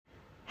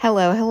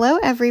Hello,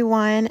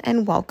 everyone,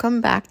 and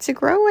welcome back to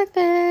Grow With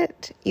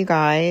It. You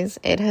guys,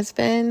 it has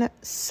been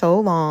so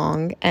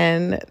long,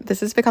 and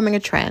this is becoming a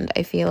trend.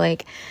 I feel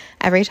like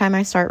every time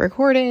I start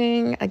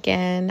recording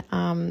again,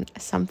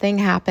 something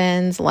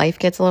happens, life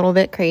gets a little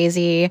bit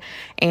crazy,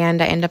 and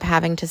I end up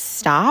having to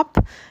stop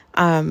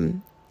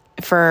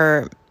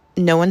for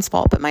no one's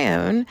fault but my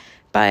own.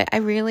 But I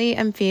really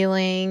am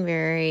feeling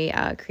very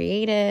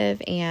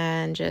creative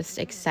and just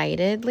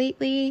excited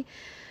lately.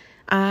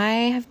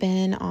 I have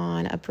been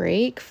on a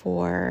break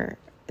for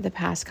the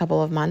past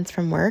couple of months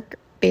from work,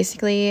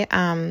 basically,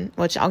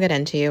 which I'll get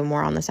into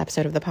more on this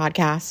episode of the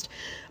podcast.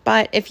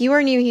 But if you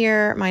are new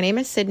here, my name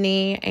is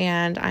Sydney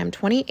and I'm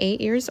 28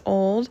 years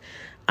old.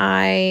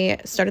 I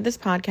started this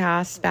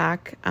podcast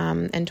back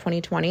in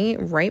 2020,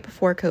 right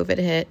before COVID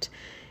hit,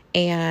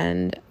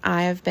 and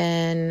I have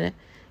been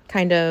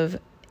kind of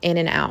in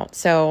and out.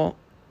 So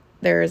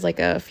there's like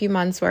a few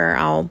months where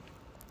I'll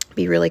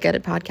be really good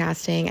at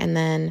podcasting, and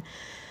then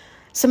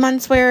some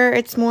months where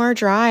it's more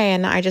dry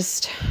and I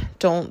just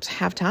don't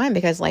have time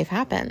because life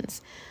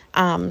happens.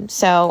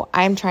 So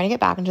I'm trying to get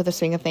back into the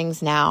swing of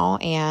things now,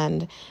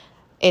 and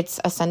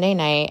it's a Sunday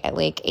night at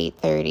like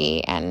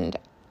 8:30 and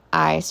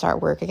I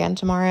start work again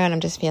tomorrow, and I'm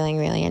just feeling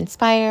really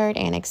inspired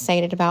and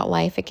excited about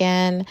life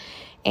again.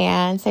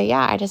 And so,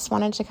 yeah, I just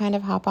wanted to kind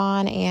of hop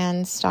on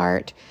and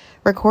start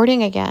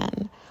recording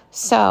again.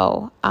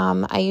 So,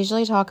 I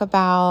usually talk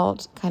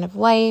about kind of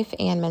life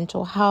and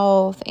mental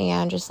health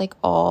and just like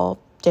all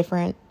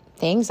different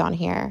things on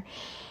here.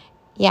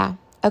 Yeah.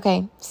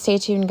 Okay. Stay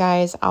tuned,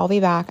 guys. I'll be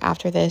back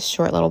after this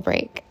short little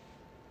break.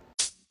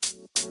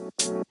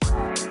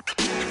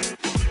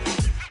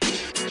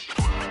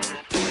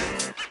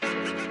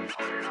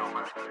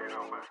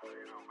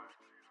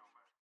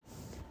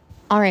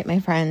 All right, my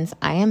friends,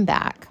 I am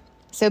back.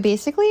 So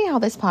basically how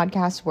this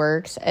podcast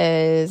works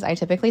is I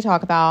typically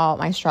talk about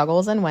my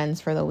struggles and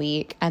wins for the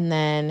week, and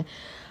then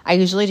I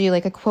usually do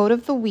like a quote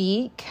of the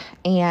week,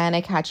 and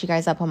I catch you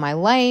guys up on my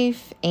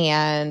life,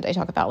 and I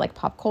talk about like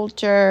pop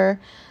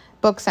culture,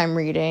 books I'm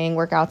reading,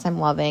 workouts I'm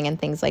loving, and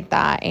things like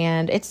that.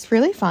 And it's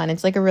really fun.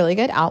 It's like a really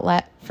good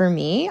outlet for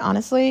me,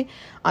 honestly,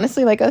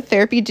 like a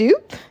therapy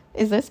dupe.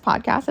 Is this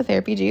podcast a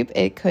therapy dupe?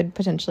 It could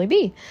potentially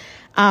be.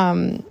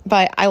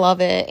 But I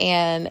love it,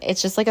 and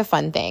it's just like a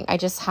fun thing. I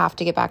just have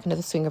to get back into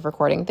the swing of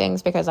recording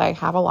things because I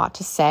have a lot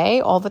to say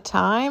all the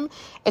time.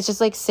 It's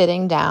just like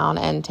sitting down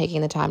and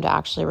taking the time to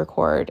actually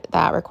record.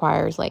 That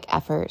requires like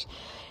effort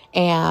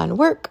and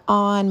work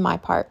on my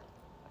part.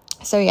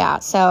 So yeah,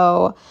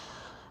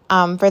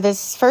 for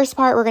this first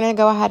part, we're going to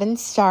go ahead and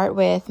start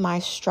with my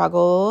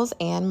struggles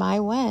and my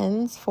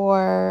wins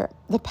for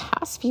the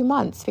past few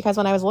months, because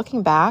when I was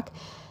looking back,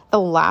 the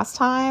last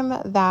time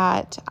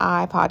that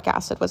I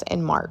podcasted was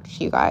in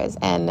March, you guys.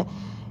 And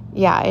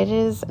yeah, it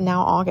is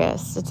now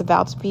August. It's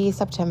about to be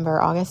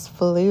September. August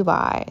flew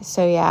by.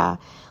 So yeah,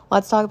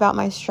 let's talk about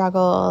my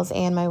struggles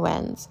and my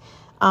wins.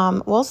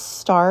 We'll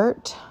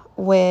start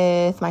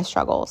with my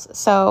struggles.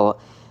 So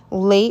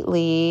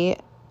lately,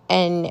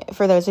 and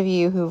for those of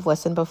you who've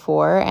listened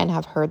before and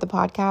have heard the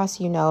podcast,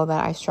 you know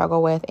that I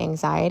struggle with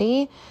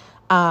anxiety.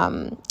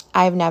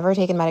 I've never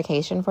taken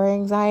medication for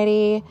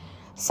anxiety.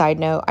 Side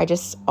note, I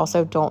just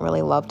also don't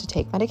really love to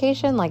take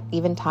medication, like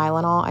even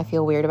Tylenol, I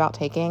feel weird about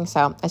taking.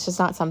 So it's just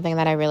not something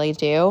that I really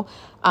do.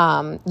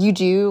 You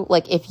do,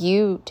 like if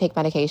you take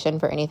medication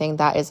for anything,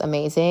 that is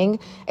amazing.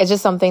 It's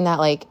just something that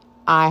like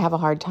I have a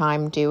hard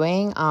time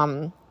doing.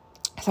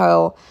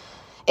 So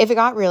if it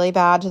got really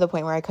bad to the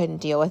point where I couldn't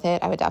deal with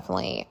it, I would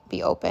definitely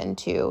be open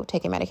to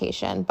taking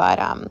medication. But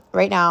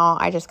right now,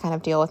 I just kind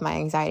of deal with my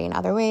anxiety in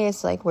other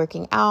ways, like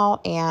working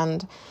out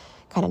and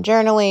kind of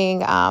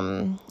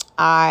journaling.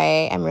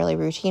 I am really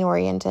routine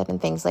oriented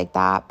and things like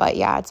that. But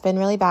yeah, it's been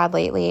really bad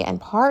lately, and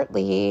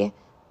partially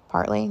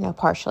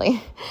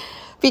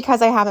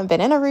because I haven't been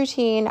in a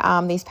routine.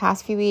 These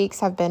past few weeks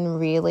have been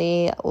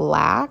really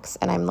lax,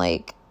 and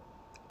I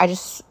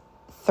just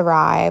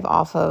thrive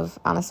off of,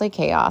 honestly,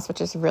 chaos,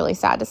 which is really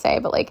sad to say,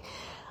 but like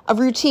a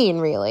routine,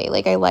 really.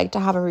 Like I like to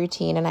have a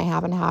routine, and I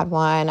haven't had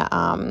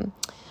one.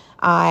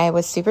 I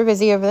was super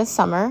busy over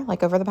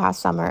the past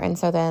summer. And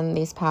so then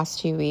these past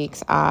 2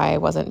 weeks, I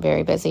wasn't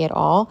very busy at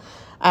all.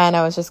 And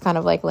I was just kind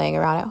of like laying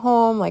around at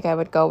home. Like I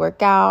would go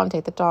work out and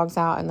take the dogs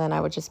out, and then I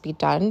would just be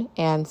done.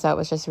 And so it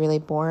was just really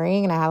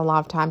boring. And I had a lot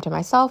of time to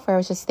myself where I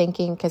was just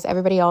thinking, because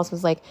everybody else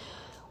was like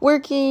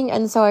working.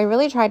 And so I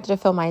really tried to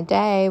fill my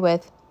day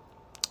with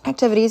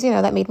activities,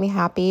 that made me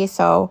happy.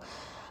 So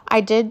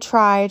I did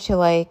try to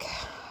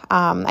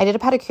I did a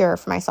pedicure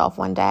for myself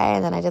one day,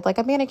 and then I did like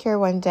a manicure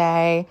one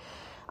day.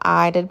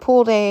 I did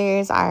pool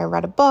days, I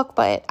read a book,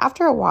 but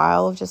after a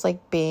while of just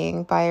like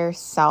being by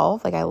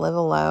yourself, like I live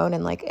alone,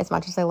 and like as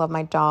much as I love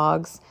my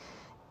dogs,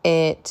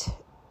 it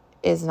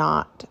is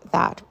not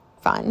that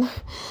fun.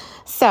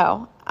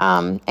 So,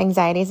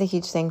 anxiety is a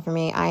huge thing for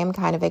me. I am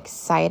kind of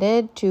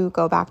excited to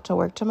go back to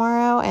work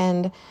tomorrow,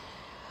 and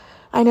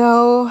I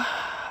know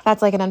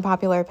that's like an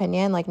unpopular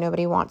opinion, like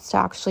nobody wants to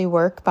actually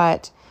work,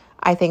 but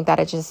I think that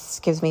it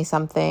just gives me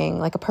something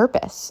like a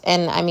purpose.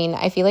 And I mean,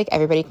 I feel like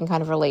everybody can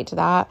kind of relate to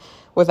that.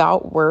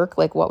 Without work,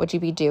 like what would you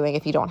be doing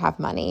if you don't have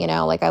money? You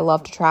know, like I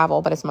love to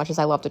travel, but as much as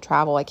I love to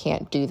travel, I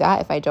can't do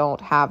that if I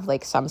don't have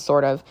like some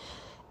sort of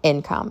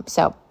income.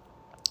 So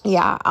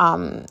yeah,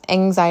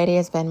 anxiety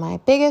has been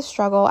my biggest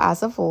struggle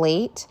as of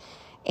late,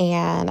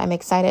 and I'm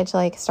excited to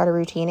like start a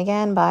routine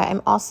again, but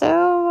I'm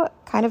also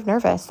kind of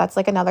nervous. That's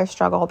like another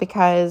struggle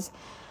because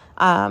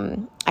I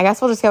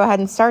guess we'll just go ahead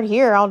and start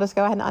here. I'll just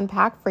go ahead and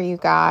unpack for you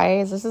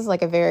guys. This is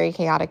like a very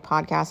chaotic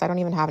podcast. I don't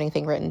even have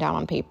anything written down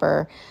on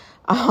paper.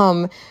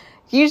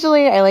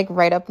 Usually I like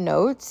write up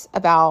notes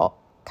about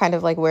kind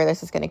of like where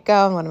this is going to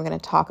go and what I'm going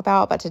to talk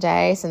about. But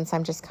today, since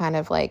I'm just kind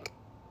of like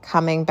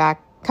coming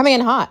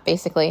in hot,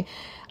 basically,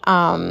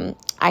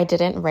 I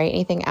didn't write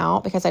anything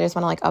out because I just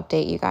want to like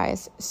update you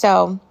guys.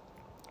 So,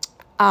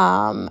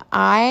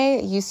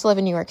 I used to live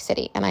in New York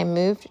City and I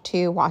moved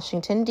to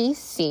Washington,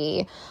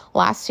 D.C.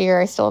 last year.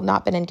 I still have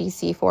not been in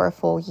D.C. for a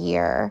full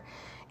year.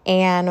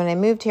 And when I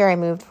moved here, I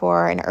moved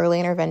for an early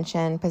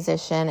intervention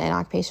position in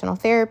occupational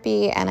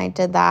therapy. And I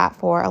did that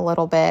for a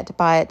little bit,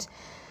 but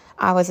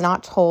I was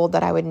not told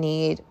that I would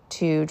need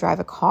to drive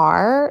a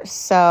car.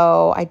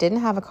 So I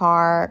didn't have a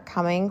car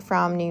coming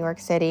from New York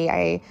City.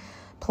 I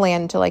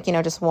planned to like,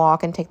 just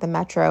walk and take the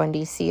metro in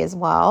DC as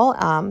well.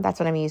 That's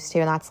what I'm used to.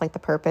 And that's like the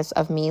purpose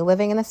of me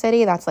living in the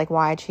city. That's like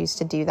why I choose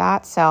to do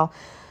that. So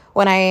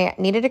when I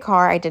needed a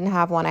car, I didn't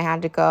have one. I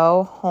had to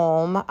go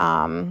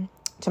home,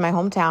 to my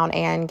hometown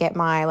and get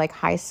my like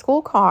high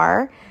school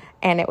car.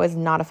 And it was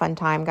not a fun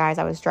time, guys.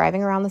 I was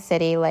driving around the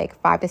city like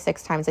 5 to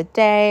 6 times a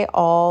day,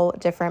 all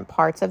different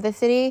parts of the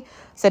city.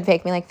 So it'd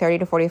take me like 30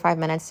 to 45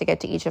 minutes to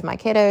get to each of my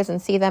kiddos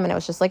and see them. And it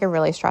was just like a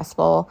really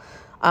stressful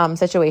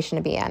situation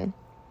to be in.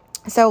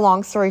 So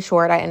long story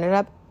short, I ended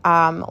up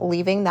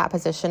leaving that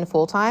position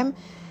full time.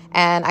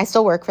 And I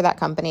still work for that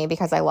company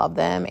because I love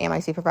them. And my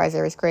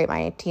supervisor is great.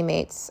 My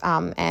teammates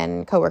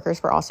and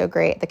coworkers were also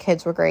great. The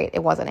kids were great.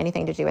 It wasn't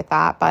anything to do with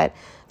that. But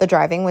the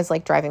driving was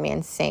like driving me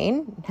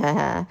insane.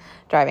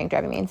 driving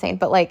me insane.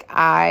 But like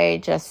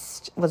I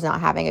just was not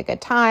having a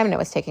good time. And it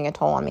was taking a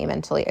toll on me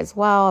mentally as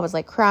well. I was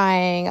like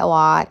crying a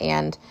lot.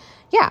 And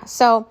yeah,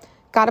 so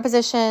got a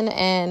position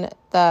in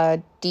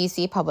the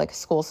DC public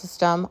school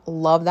system.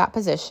 Love that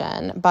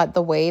position. But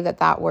the way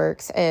that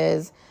works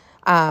is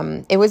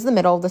it was the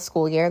middle of the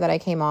school year that I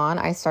came on.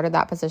 I started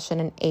that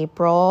position in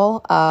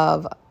April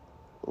of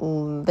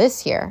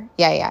this year.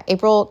 Yeah.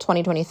 April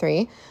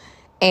 2023.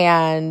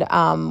 And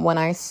when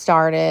I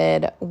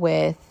started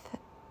with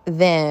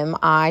them,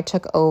 I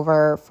took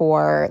over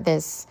for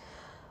this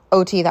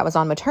OT that was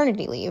on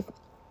maternity leave.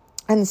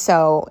 And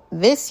so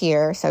this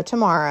year, so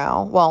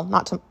tomorrow,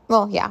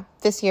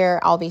 this year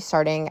I'll be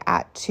starting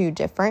at 2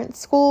 different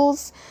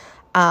schools,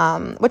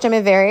 which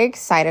I'm very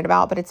excited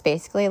about, but it's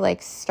basically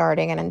like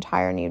starting an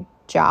entire new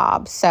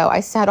job. So I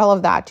said all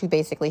of that to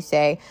basically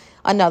say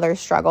another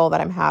struggle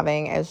that I'm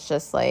having is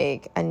just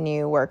like a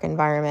new work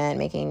environment,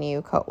 making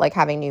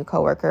having new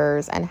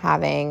coworkers and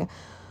having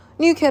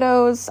new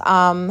kiddos,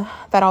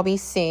 that I'll be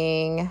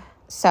seeing.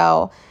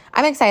 So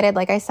I'm excited.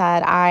 Like I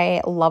said,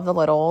 I love the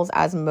littles,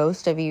 as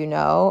most of you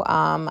know.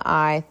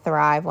 I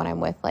thrive when I'm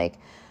with like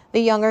the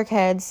younger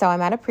kids. So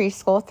I'm at a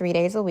preschool 3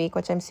 days a week,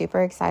 which I'm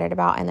super excited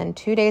about. And then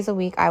 2 days a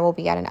week, I will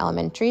be at an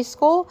elementary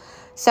school.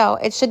 So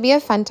it should be a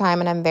fun time.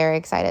 And I'm very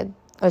excited,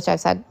 which I've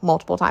said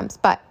multiple times,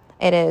 but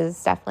it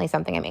is definitely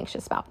something I'm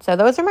anxious about. So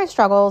those are my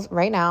struggles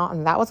right now.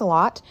 And that was a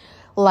lot.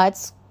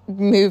 Let's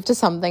move to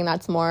something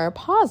that's more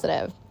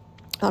positive.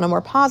 On a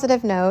more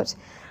positive note,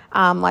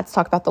 let's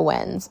talk about the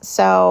wins.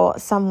 So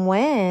some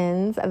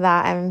wins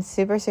that I'm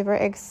super, super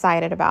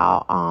excited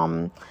about.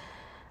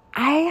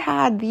 I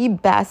had the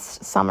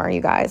best summer,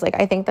 you guys. Like,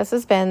 I think this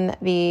has been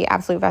the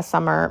absolute best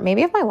summer,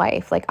 maybe of my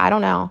life. Like, I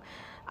don't know.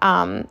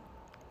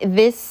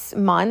 This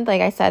month,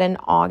 like I said, in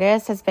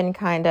August has been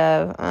kind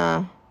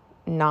of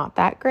not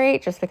that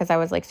great just because I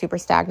was like super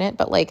stagnant.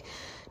 But like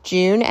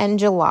June and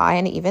July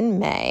and even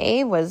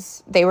May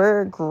they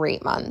were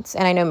great months.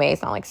 And I know May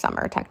is not like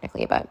summer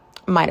technically, but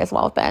might as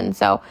well have been.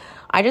 So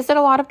I just did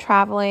a lot of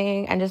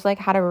traveling and just like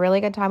had a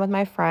really good time with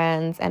my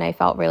friends, and I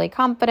felt really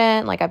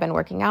confident. Like I've been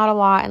working out a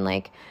lot and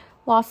like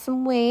lost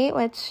some weight,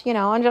 which, I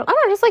don't know,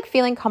 just like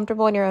feeling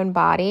comfortable in your own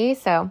body.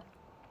 So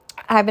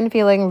I've been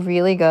feeling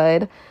really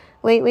good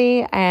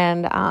lately.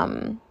 And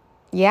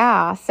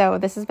so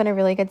this has been a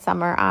really good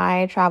summer.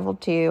 I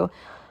traveled to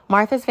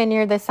Martha's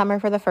Vineyard this summer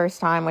for the first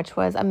time, which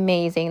was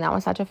amazing. That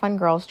was such a fun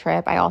girls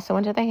trip. I also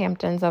went to the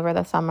Hamptons over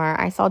the summer.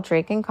 I saw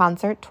Drake in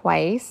concert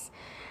twice.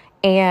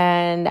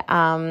 And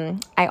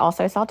I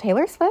also saw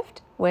Taylor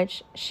Swift,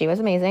 which she was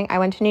amazing. I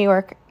went to New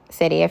York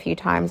City a few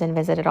times and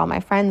visited all my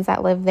friends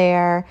that live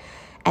there.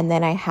 And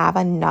then I have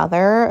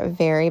another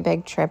very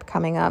big trip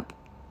coming up,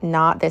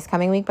 not this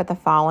coming week, but the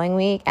following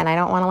week. And I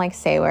don't want to like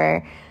say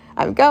where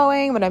I'm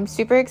going, but I'm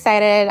super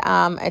excited.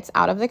 It's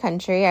out of the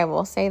country, I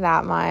will say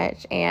that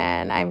much.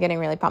 And I'm getting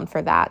really pumped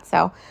for that.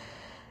 So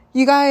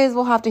you guys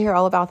will have to hear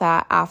all about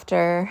that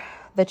after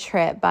the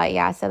trip. But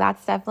yeah, so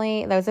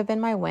those have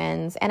been my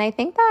wins. And I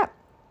think that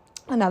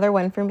another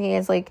one for me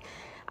is like,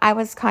 I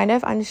was kind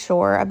of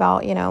unsure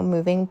about,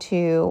 moving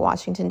to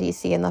Washington,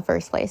 D.C. in the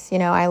first place.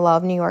 I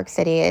love New York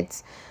City.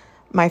 It's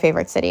my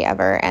favorite city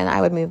ever, and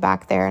I would move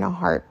back there in a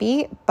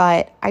heartbeat.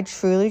 But I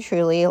truly,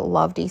 truly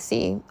love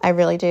DC. I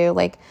really do.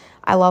 Like,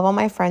 I love all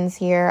my friends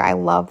here. I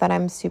love that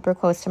I'm super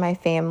close to my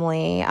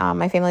family.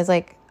 My family's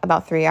like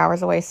about 3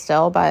 hours away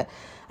still, but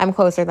I'm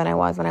closer than I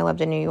was when I lived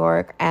in New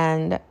York.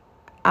 And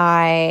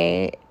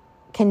I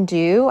can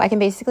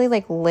basically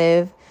like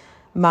live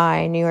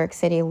my New York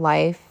City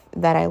life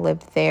that I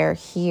lived there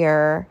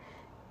here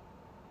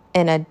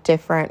in a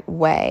different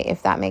way,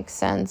 if that makes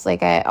sense.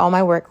 Like, all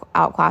my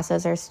workout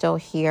classes are still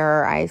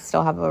here. I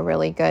still have a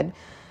really good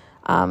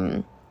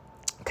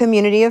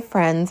community of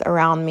friends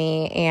around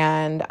me,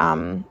 and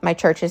my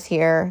church is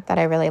here that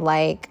I really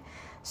like.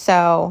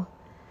 So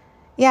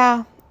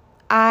yeah,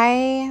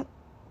 I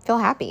feel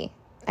happy.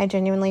 I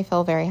genuinely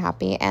feel very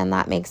happy, and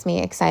that makes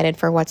me excited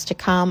for what's to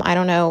come. I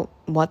don't know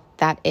what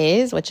that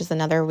is, which is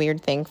another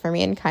weird thing for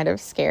me and kind of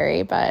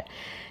scary, but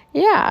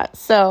yeah,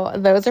 so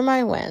those are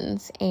my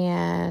wins,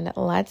 and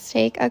let's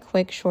take a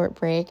quick short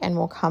break, and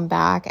we'll come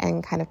back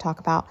and kind of talk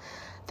about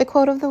the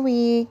quote of the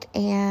week,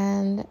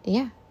 and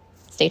yeah,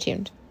 stay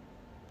tuned.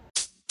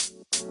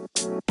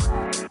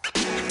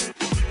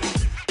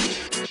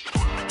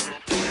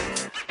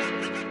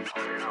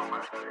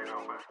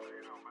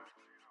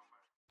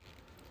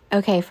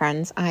 Okay,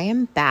 friends, I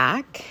am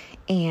back,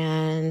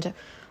 and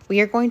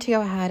we are going to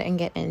go ahead and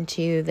get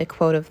into the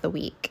quote of the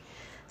week.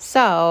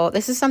 So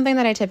this is something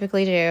that I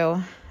typically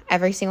do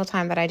every single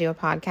time that I do a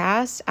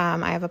podcast.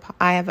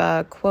 I have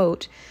a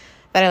quote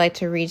that I like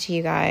to read to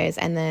you guys,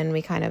 and then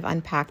we kind of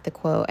unpack the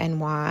quote and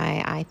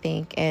why I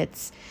think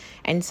it's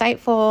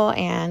insightful,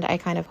 and I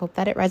kind of hope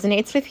that it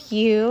resonates with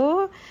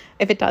you.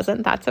 If it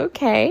doesn't, that's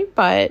okay.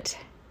 But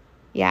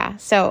yeah,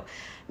 so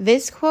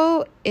this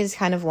quote is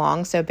kind of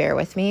long, so bear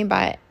with me,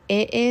 but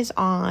it is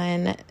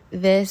on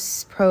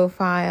this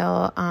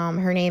profile.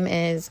 Her name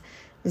is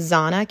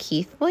Zana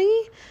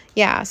Keithley.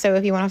 Yeah, so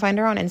if you want to find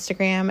her on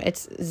Instagram,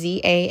 it's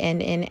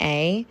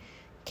ZANNA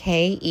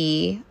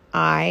KEITHLEY.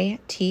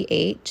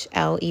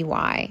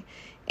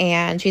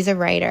 And she's a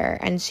writer,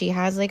 and she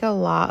has like a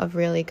lot of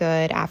really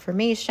good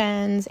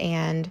affirmations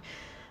and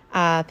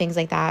things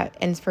like that,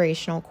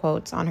 inspirational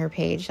quotes on her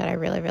page that I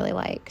really, really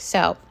like.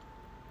 So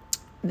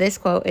this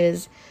quote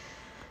is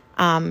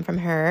from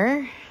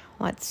her.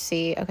 Let's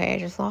see. Okay, I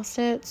just lost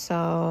it.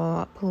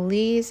 So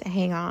please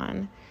hang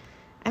on.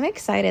 I'm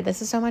excited.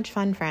 This is so much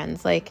fun,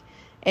 friends. Like,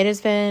 it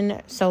has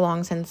been so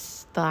long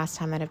since the last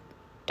time that I've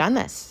done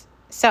this.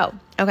 So,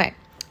 okay,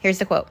 here's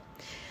the quote.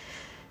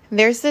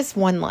 There's this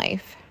one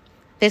life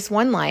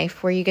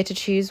where you get to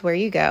choose where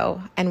you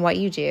go and what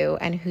you do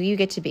and who you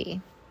get to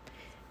be.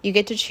 You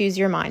get to choose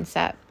your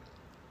mindset,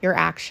 your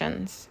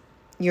actions,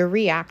 your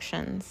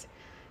reactions.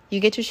 You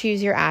get to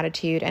choose your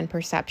attitude and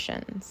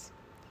perceptions.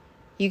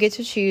 You get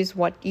to choose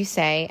what you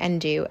say and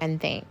do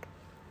and think.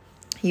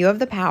 You have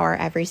the power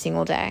every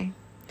single day.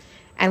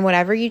 And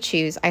whatever you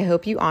choose, I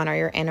hope you honor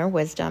your inner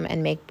wisdom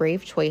and make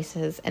brave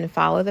choices and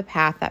follow the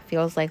path that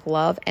feels like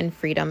love and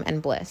freedom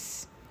and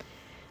bliss.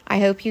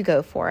 I hope you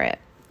go for it.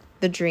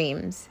 The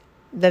dreams,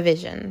 the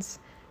visions,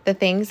 the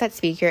things that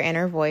speak your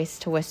inner voice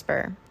to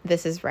whisper,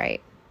 this is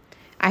right.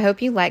 I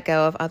hope you let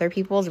go of other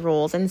people's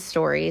rules and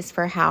stories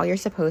for how you're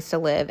supposed to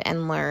live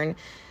and learn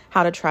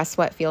how to trust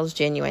what feels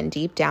genuine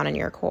deep down in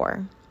your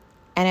core.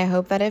 And I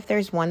hope that if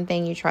there's one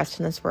thing you trust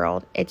in this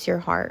world, it's your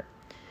heart.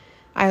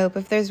 I hope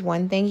if there's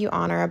one thing you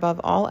honor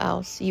above all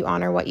else, you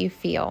honor what you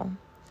feel.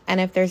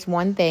 And if there's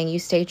one thing you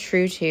stay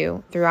true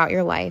to throughout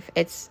your life,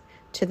 it's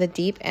to the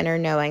deep inner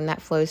knowing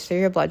that flows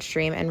through your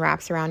bloodstream and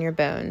wraps around your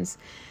bones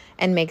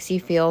and makes you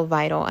feel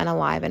vital and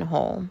alive and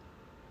whole.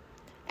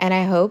 And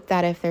I hope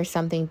that if there's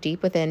something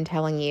deep within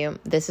telling you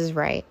this is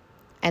right,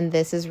 and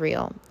this is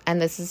real,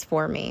 and this is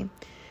for me,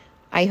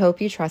 I hope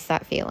you trust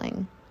that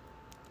feeling.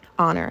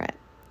 Honor it.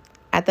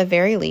 At the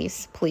very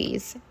least,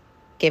 please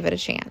give it a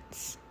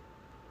chance.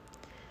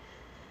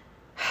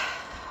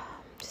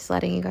 Just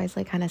letting you guys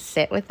like kind of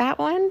sit with that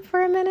one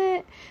for a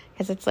minute,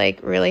 because it's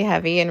like really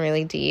heavy and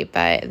really deep,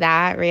 but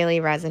that really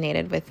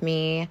resonated with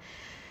me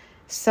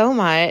so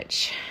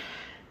much,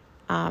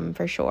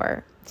 for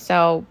sure.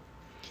 So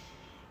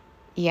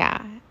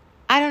yeah,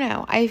 I don't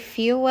know. I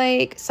feel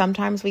like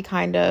sometimes we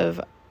kind of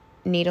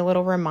need a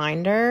little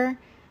reminder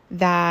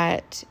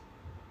that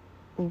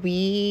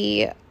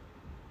we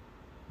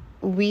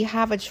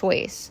have a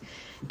choice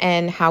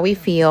in how we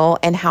feel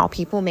and how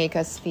people make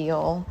us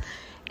feel.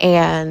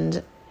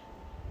 And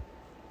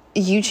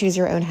you choose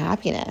your own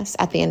happiness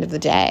at the end of the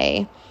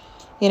day.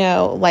 You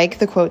know, like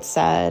the quote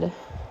said,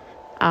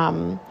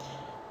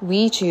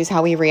 we choose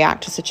how we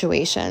react to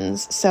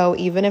situations. So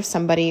even if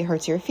somebody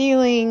hurts your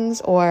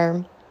feelings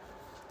or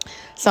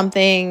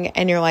something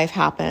in your life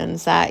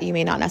happens that you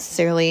may not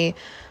necessarily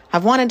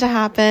have wanted to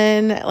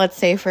happen, let's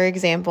say, for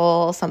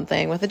example,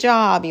 something with a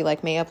job, you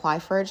like may apply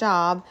for a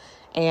job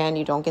and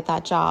you don't get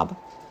that job.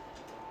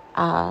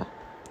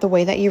 The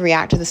way that you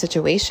react to the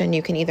situation,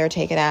 you can either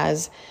take it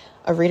as,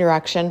 a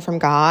redirection from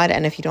God.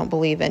 And if you don't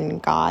believe in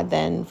God,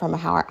 then from a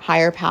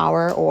higher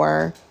power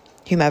or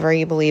whomever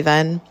you believe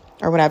in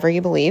or whatever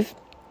you believe,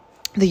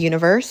 the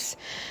universe.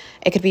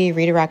 It could be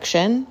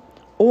redirection,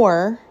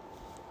 or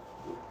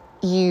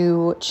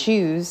you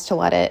choose to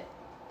let it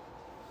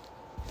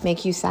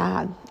make you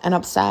sad and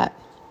upset.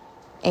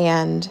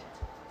 And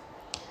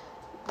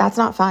that's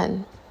not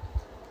fun.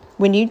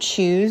 When you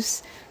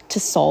choose to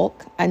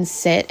sulk and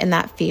sit in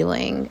that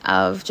feeling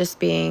of just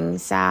being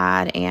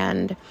sad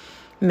and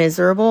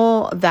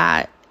miserable,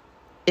 that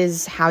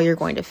is how you're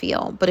going to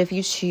feel. But if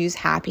you choose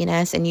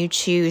happiness and you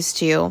choose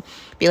to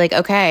be like,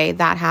 okay,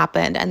 that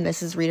happened and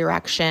this is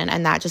redirection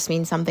and that just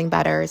means something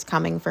better is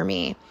coming for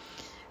me,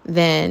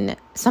 then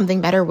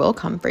something better will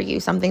come for you.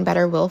 Something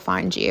better will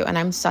find you. And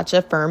I'm such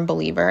a firm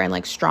believer and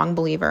like strong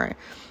believer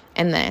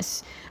in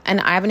this. And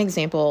I have an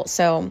example.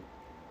 So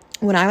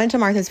when I went to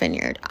Martha's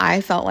Vineyard,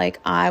 I felt like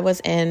I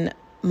was in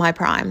my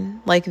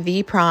prime, like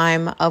the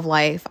prime of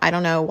life. I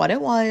don't know what it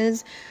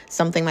was.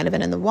 Something might have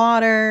been in the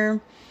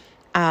water,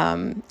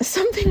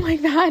 something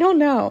like that. I don't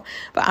know.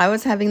 But I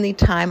was having the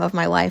time of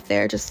my life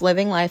there, just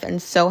living life and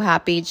so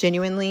happy,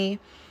 genuinely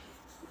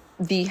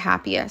the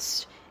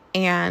happiest.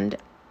 And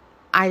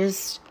I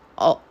just,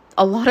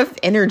 a lot of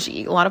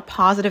energy, a lot of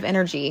positive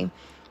energy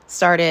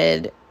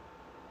started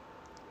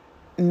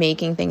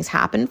making things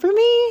happen for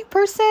me,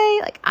 per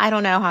se. Like, I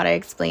don't know how to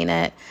explain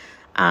it.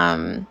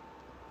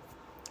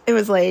 It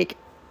was like,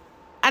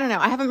 I don't know.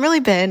 I haven't really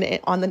been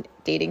on the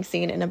dating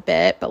scene in a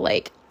bit, but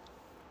like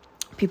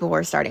people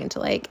were starting to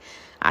like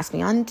ask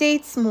me on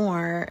dates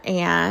more,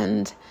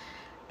 and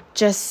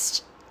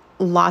just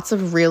lots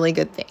of really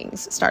good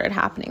things started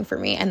happening for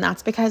me. And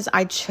that's because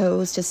I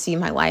chose to see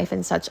my life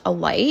in such a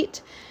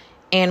light.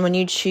 And when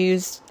you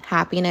choose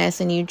happiness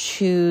and you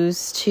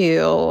choose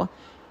to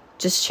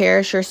just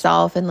cherish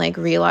yourself and like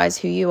realize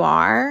who you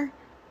are,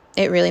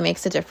 it really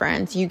makes a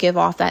difference. You give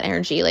off that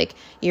energy, like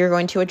you're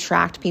going to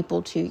attract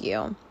people to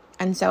you.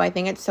 And so I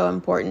think it's so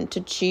important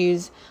to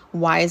choose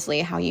wisely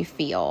how you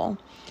feel.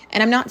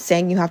 And I'm not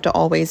saying you have to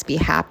always be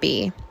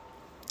happy.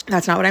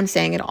 That's not what I'm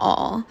saying at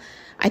all.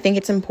 I think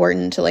it's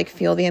important to like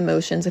feel the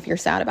emotions if you're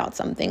sad about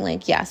something.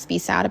 Like, yes, be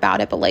sad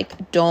about it, but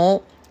like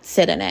don't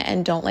sit in it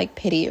and don't like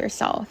pity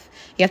yourself.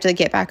 You have to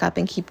get back up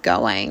and keep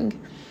going.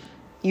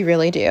 You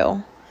really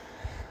do.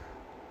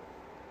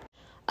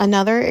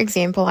 Another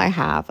example I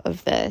have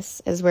of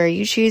this is where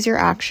you choose your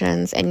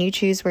actions and you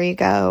choose where you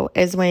go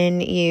is when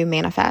you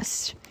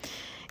manifest.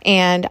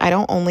 And I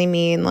don't only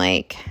mean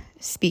like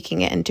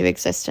speaking it into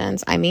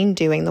existence. I mean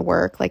doing the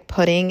work, like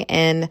putting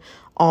in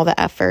all the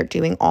effort,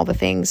 doing all the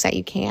things that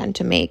you can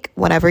to make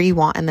whatever you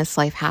want in this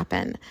life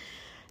happen.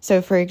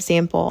 So for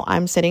example,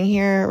 I'm sitting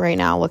here right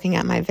now looking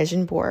at my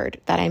vision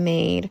board that I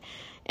made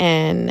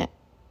in,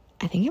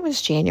 I think it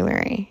was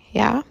January.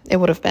 Yeah, it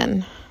would have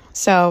been.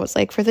 So it's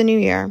like for the new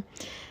year.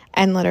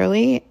 And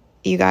literally,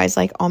 you guys,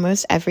 like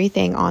almost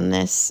everything on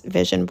this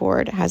vision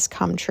board has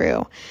come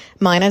true.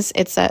 Mine is,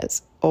 it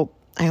says, oh,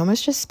 I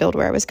almost just spilled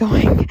where I was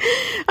going.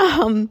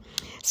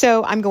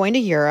 So I'm going to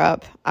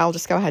Europe. I'll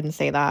just go ahead and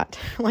say that.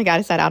 Like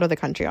I said, out of the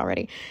country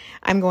already.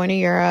 I'm going to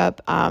Europe.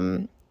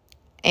 And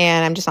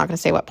I'm just not going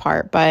to say what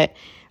part, but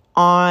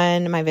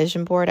on my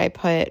vision board, I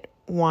put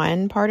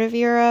one part of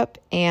Europe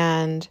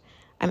and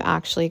I'm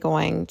actually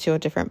going to a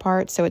different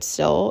part. So it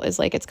still is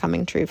like it's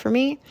coming true for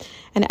me.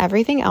 And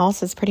everything else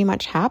has pretty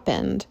much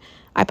happened.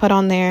 I put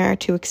on there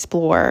to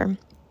explore.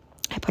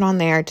 I put on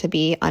there to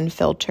be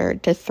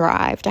unfiltered, to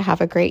thrive, to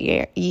have a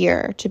great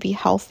year, to be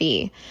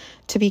healthy,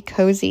 to be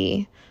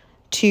cozy,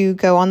 to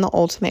go on the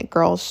ultimate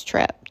girls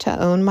trip, to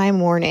own my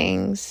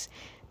mornings,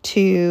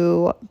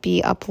 to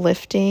be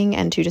uplifting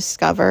and to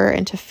discover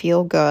and to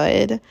feel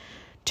good,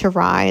 to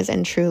rise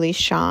and truly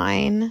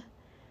shine,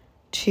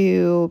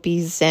 to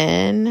be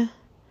zen.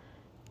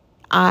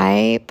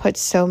 I put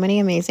so many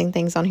amazing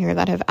things on here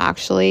that have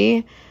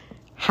actually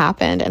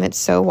happened, and it's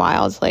so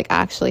wild to like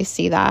actually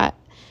see that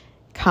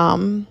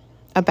come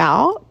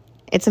about.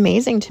 It's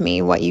amazing to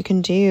me what you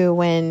can do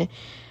when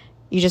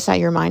you just set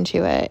your mind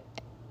to it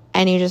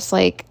and you just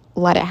like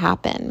let it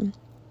happen.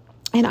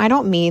 And I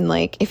don't mean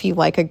like if you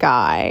like a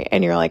guy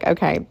and you're like,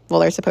 okay, well,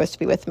 they're supposed to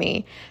be with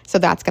me, so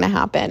that's going to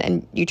happen.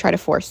 And you try to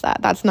force that.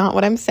 That's not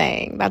what I'm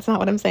saying. That's not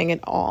what I'm saying at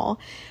all.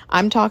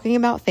 I'm talking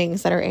about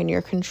things that are in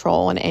your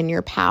control and in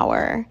your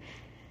power.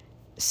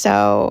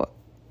 So,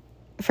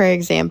 for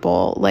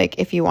example, like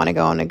if you want to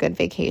go on a good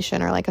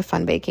vacation or like a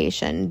fun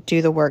vacation,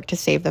 do the work to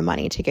save the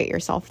money to get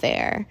yourself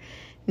there.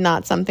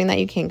 Not something that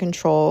you can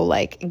control,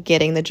 like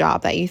getting the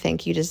job that you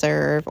think you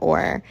deserve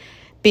or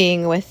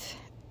being with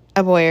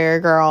a boy or a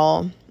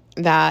girl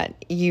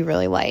that you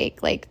really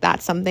like. Like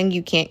that's something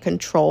you can't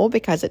control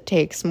because it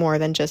takes more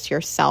than just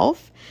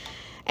yourself.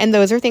 And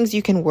those are things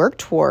you can work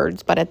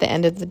towards. But at the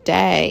end of the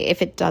day,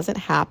 if it doesn't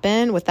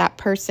happen with that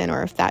person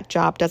or if that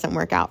job doesn't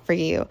work out for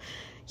you,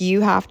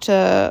 you have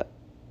to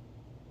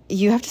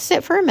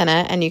sit for a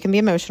minute, and you can be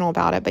emotional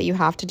about it, but you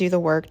have to do the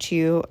work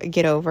to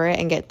get over it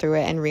and get through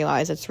it and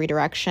realize it's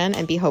redirection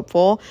and be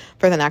hopeful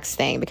for the next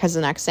thing, because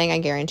the next thing I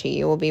guarantee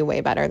you will be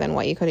way better than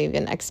what you could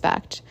even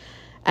expect.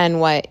 and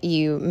what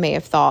you may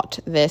have thought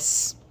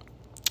this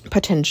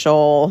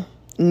potential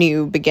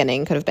new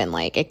beginning could have been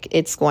like.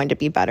 It's going to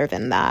be better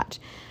than that.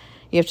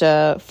 You have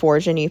to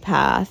forge a new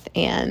path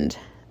and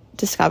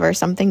discover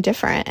something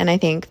different. And I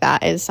think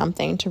that is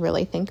something to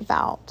really think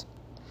about.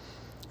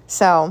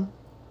 So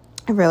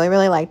I really,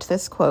 really liked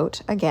this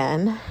quote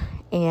again.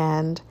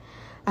 And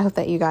I hope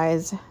that you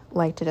guys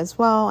liked it as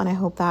well. And I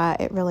hope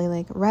that it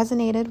really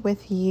resonated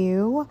with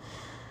you.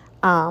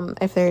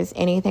 If there's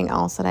anything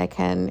else that I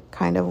can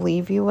kind of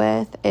leave you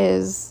with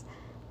is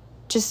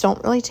just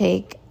don't really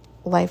take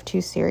life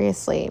too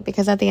seriously,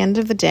 because at the end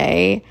of the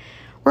day,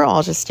 we're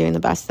all just doing the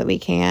best that we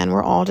can.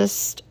 We're all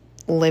just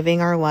living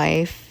our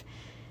life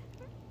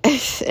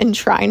and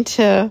trying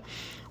to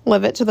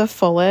live it to the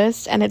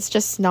fullest. And it's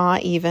just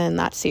not even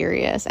that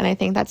serious. And I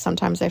think that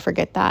sometimes I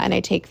forget that and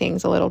I take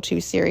things a little too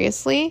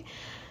seriously,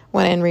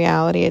 when in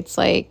reality, it's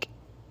like,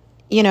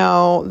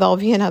 there'll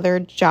be another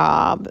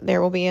job.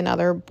 There will be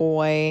another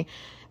boy.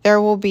 There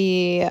will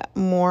be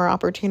more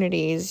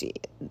opportunities.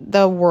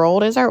 The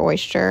world is our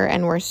oyster,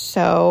 and we're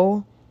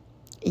so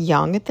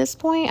young at this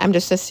point. I'm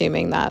just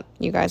assuming that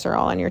you guys are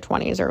all in your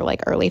 20s or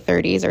early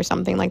 30s or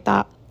something like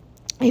that.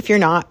 If you're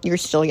not, you're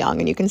still young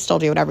and you can still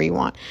do whatever you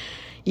want.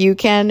 You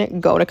can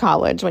go to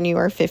college when you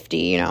are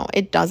 50.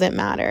 It doesn't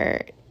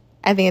matter.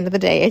 At the end of the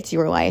day, it's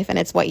your life and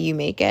it's what you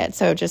make it.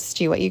 So just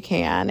do what you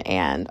can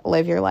and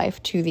live your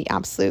life to the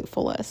absolute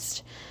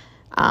fullest.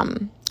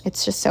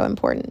 It's just so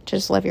important.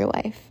 Just live your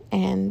life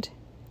and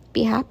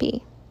be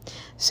happy.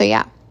 So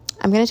yeah,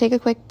 I'm going to take a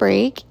quick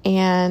break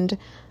and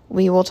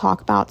we will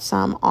talk about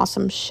some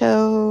awesome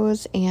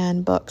shows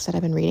and books that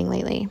I've been reading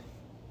lately.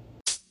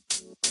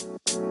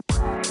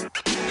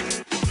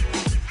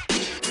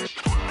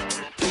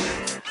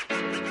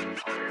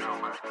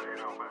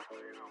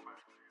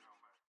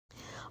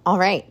 All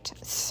right,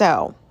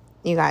 so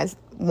you guys,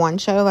 one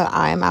show that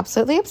I'm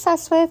absolutely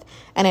obsessed with,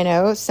 and I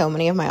know so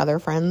many of my other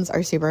friends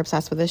are super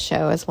obsessed with this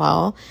show as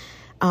well,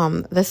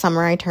 The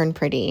Summer I Turned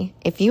Pretty.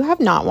 If you have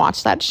not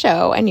watched that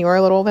show and you're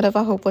a little bit of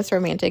a hopeless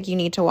romantic, you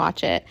need to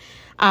watch it.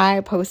 I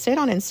posted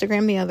on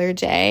Instagram the other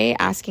day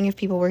asking if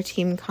people were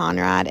Team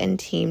Conrad and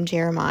Team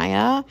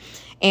Jeremiah,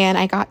 and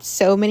I got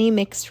so many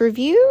mixed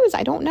reviews.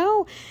 I don't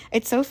know.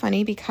 It's so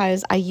funny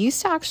because I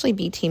used to actually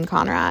be Team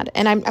Conrad,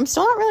 and I'm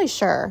still not really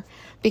sure,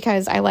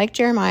 because I like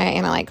Jeremiah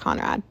and I like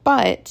Conrad.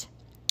 But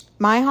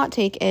my hot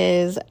take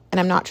is, and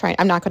I'm not going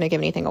to give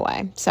anything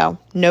away. So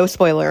no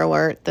spoiler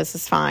alert. This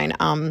is fine.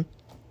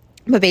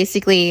 But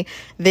basically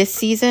this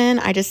season,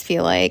 I just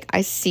feel like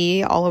I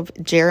see all of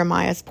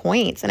Jeremiah's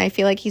points, and I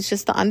feel like he's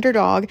just the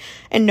underdog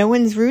and no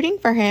one's rooting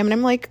for him. And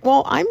I'm like,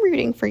 well, I'm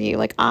rooting for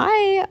you.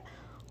 I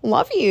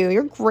love you.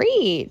 You're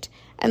great.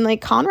 And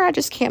Conrad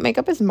just can't make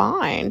up his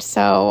mind.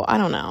 So I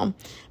don't know.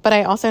 But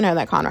I also know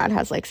that Conrad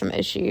has some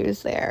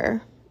issues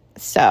there.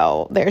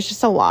 So there's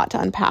just a lot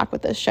to unpack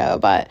with this show.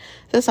 But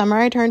The Summer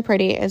I Turned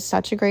Pretty is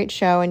such a great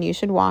show, and you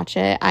should watch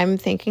it. I'm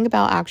thinking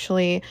about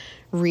actually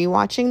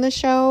rewatching the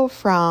show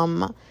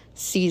from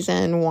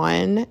season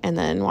 1 and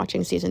then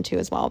watching season 2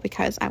 as well,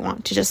 because I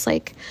want to just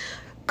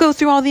go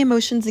through all the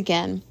emotions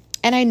again.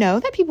 And I know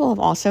that people have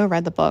also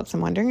read the books.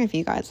 I'm wondering if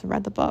you guys have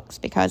read the books,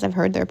 because I've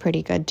heard they're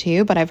pretty good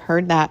too, but I've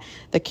heard that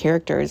the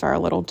characters are a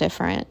little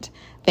different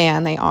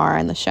than they are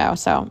in the show.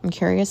 So I'm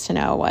curious to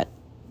know what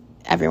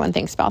everyone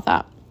thinks about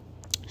that.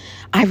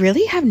 I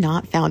really have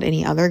not found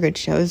any other good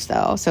shows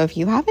though. So if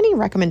you have any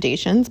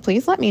recommendations,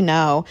 please let me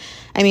know.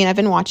 I mean, I've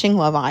been watching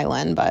Love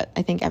Island, but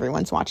I think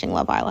everyone's watching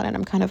Love Island and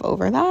I'm kind of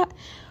over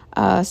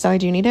that. So I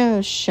do need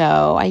a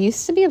show. I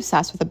used to be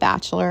obsessed with The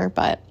Bachelor,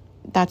 but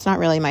that's not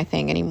really my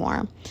thing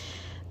anymore.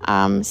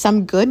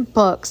 Some good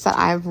books that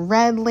I've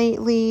read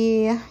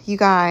lately. You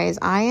guys,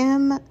 I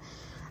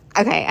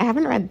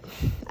haven't read,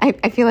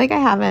 I feel like I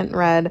haven't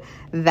read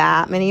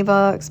that many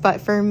books, but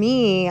for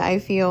me, I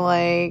feel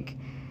like,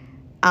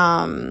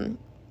 I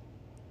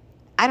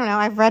don't know,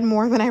 I've read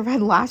more than I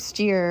read last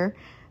year.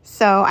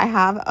 So I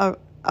have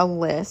a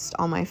list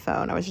on my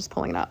phone. I was just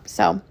pulling it up.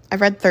 So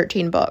I've read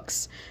 13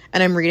 books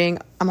and I'm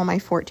on my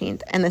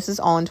 14th, and this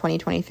is all in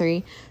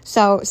 2023.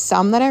 So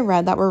some that I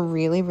read that were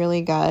really,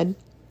 really good.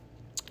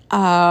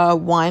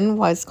 One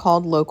was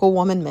called Local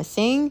Woman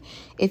Missing.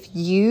 If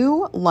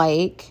you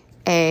like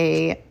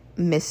a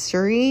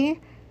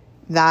mystery,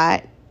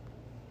 that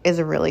is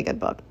a really good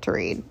book to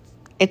read.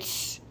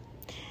 It's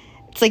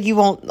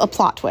a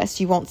plot twist.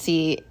 You won't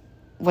see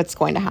what's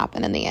going to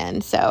happen in the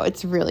end. So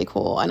it's really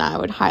cool, and I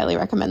would highly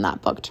recommend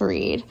that book to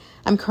read.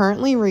 I'm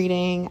currently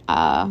reading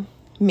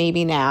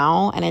Maybe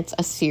Now, and it's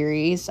a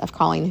series of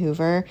Colleen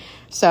Hoover.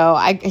 So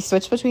I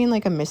switch between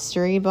a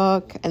mystery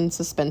book and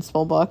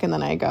suspenseful book, and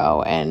then I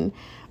go and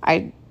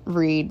I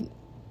read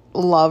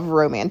love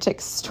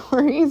romantic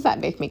stories that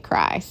make me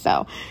cry.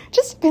 So it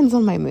just depends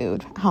on my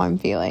mood, how I'm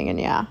feeling, and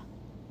yeah.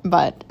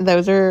 But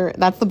that's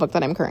the book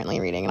that I'm currently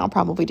reading, and I'll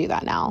probably do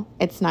that now.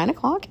 It's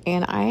 9:00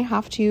 and I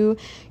have to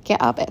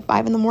get up at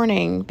 5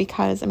 a.m.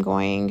 because I'm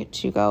going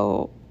to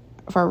go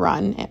for a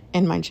run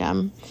in my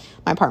gym,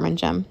 my apartment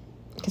gym,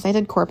 because I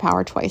did core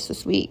power twice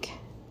this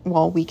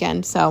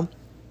weekend. So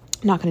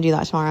I'm not going to do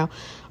that tomorrow.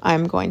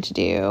 I'm going to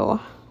do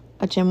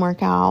a gym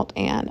workout,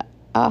 and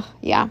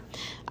yeah.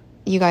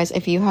 You guys,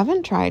 if you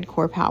haven't tried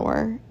Core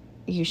Power,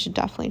 you should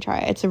definitely try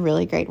it. It's a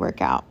really great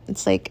workout.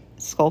 It's like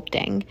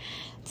sculpting.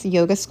 It's a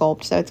yoga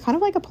sculpt, so it's kind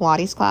of like a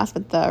Pilates class,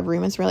 but the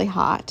room is really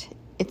hot.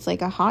 It's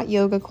like a hot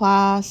yoga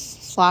class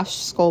 /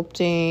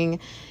 sculpting,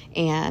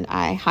 and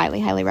I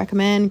highly, highly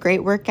recommend.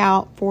 Great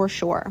workout for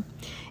sure.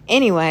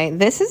 Anyway,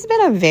 this has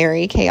been a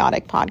very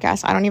chaotic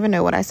podcast. I don't even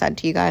know what I said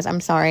to you guys. I'm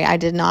sorry. I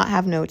did not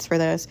have notes for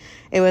this.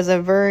 It was a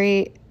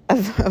very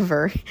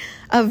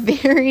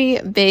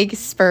big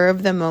spur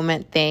of the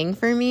moment thing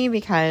for me,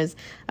 because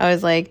I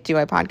was like, do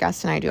I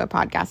podcast tonight?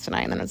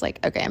 And then I was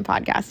like, okay, I'm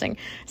podcasting.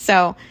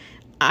 So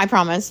I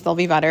promise they'll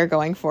be better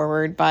going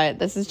forward, but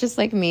this is just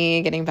like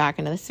me getting back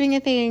into the swing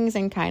of things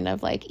and kind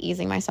of like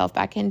easing myself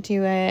back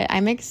into it.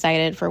 I'm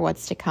excited for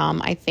what's to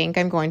come. I think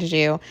I'm going to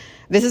do,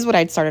 this is what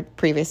I'd started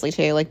previously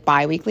too, like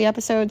bi-weekly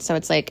episodes. So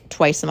it's like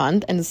twice a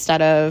month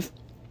instead of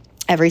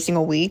every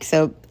single week.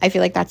 So I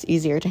feel like that's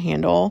easier to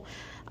handle.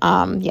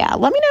 Yeah,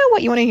 let me know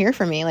what you want to hear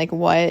from me, like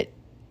what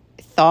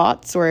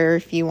thoughts, or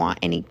if you want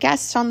any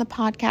guests on the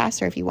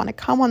podcast, or if you want to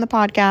come on the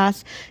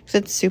podcast, because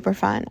it's super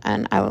fun,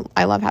 and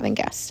I love having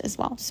guests as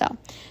well. So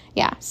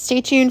yeah, stay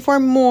tuned for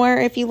more.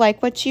 If you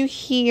like what you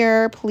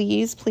hear,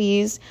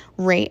 please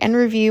rate and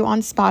review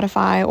on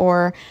Spotify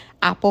or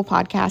Apple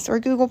Podcasts or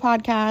Google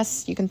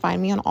Podcasts. You can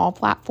find me on all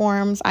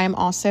platforms. I'm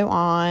also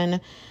on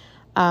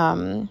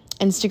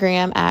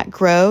Instagram at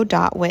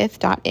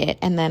grow.with.it,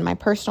 and then my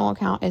personal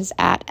account is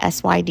at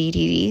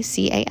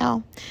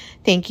SYDDDCAL.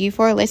 Thank you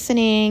for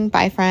listening.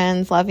 Bye,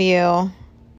 friends. Love you.